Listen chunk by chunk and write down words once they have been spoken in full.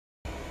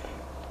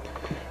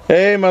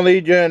Hey, my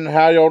Legion,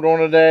 how y'all doing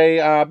today?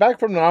 Back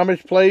from the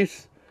Amish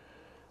place.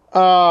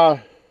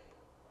 There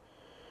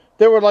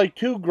were like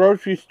two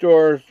grocery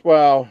stores.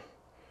 Well,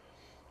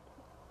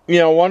 you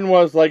know, one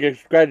was like a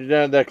scratch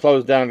that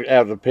closed down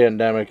after the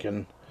pandemic,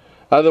 and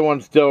other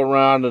one's still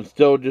around and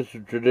still just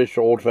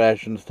traditional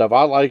old-fashioned stuff.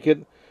 I like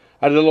it.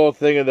 I did a little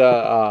thing of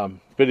the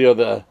video,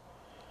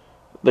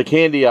 the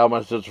candy album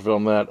my sister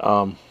filmed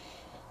that.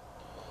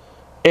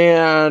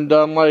 And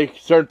unlike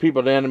certain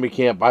people at the enemy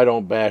camp, I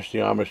don't bash the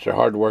Amish. They're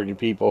hardworking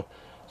people.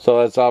 So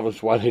that's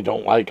obviously why they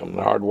don't like them.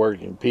 They're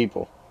hardworking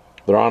people.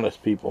 They're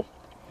honest people.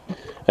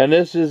 And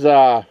this is,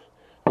 I'm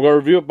going to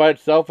review it by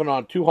itself and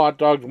on two hot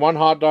dogs. One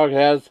hot dog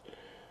has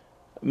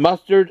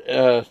mustard,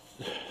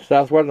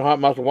 Southwestern hot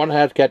mustard. One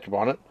has ketchup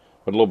on it,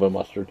 with a little bit of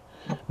mustard.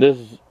 This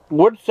is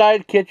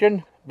Woodside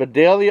Kitchen,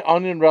 Vidalia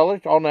onion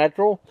relish, all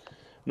natural.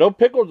 No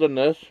pickles in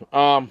this.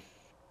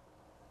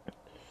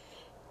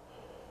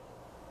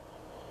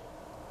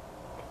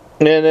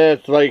 And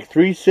it's like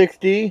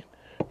 $3.60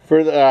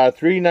 for the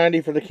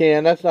 $3.90 for the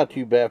can. That's not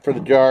too bad for the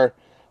jar.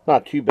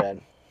 Not too bad.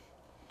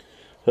 So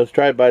let's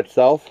try it by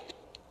itself.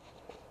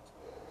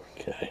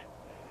 Okay.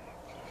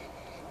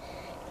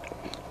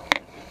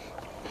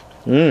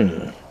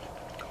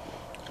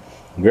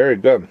 Very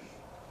good.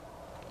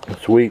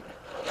 Sweet.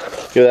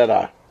 Give that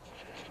a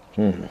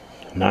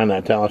 9 out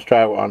of 10. Let's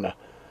try it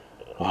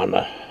on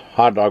the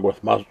hot dog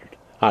with mustard.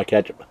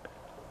 Ketchup.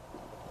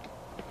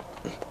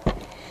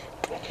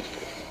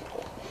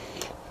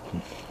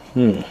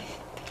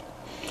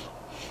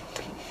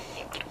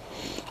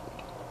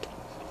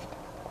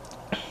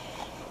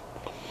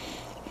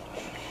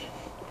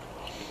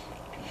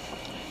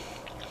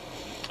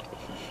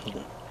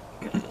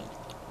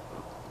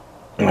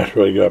 That's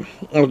really good.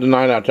 That's a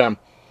 9 out of 10.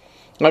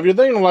 Now, if you're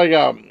thinking like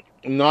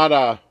not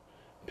a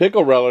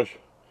pickle relish,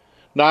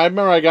 now I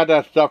remember I got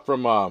that stuff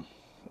from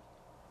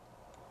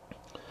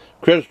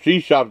Chris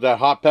Cheese Shop, that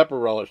hot pepper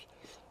relish.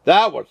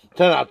 That was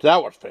 10 out of 10.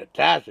 That was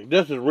fantastic.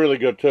 This is really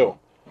good too.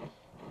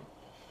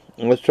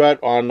 Let's try it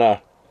on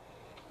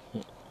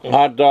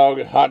hot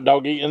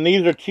doggy. And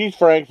these are cheese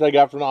franks I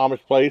got from the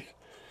Amish place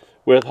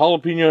with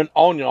jalapeno and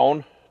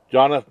onion.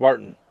 John F.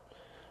 Martin.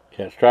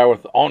 Okay, let's try it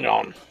with the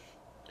onion.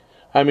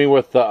 I mean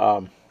with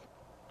the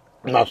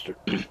mustard.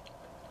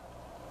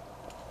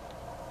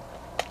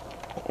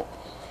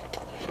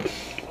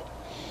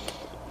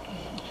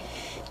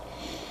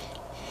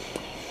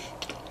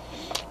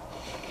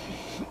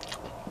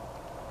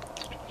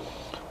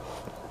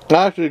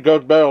 Actually, it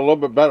goes better, a little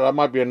bit better. That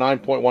might be a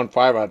 9.15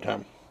 out of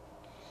 10.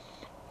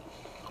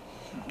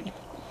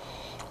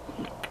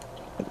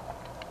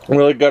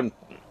 Really good.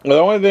 The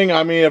only thing,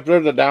 I mean, if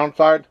there's a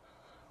downside,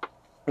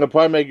 it'll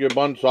probably make your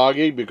bun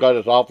soggy because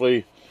it's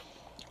awfully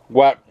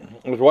wet.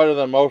 It's wetter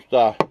than most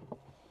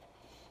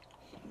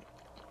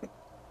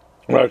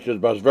relishes,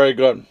 but it's very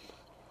good.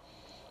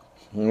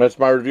 And that's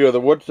my review of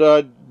the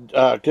Woodside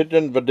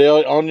Kitchen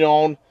Vidalia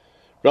onion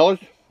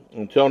relish.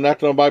 Until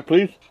next time, bye,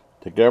 please.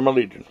 Take care of my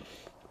Legion.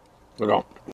 We're gone.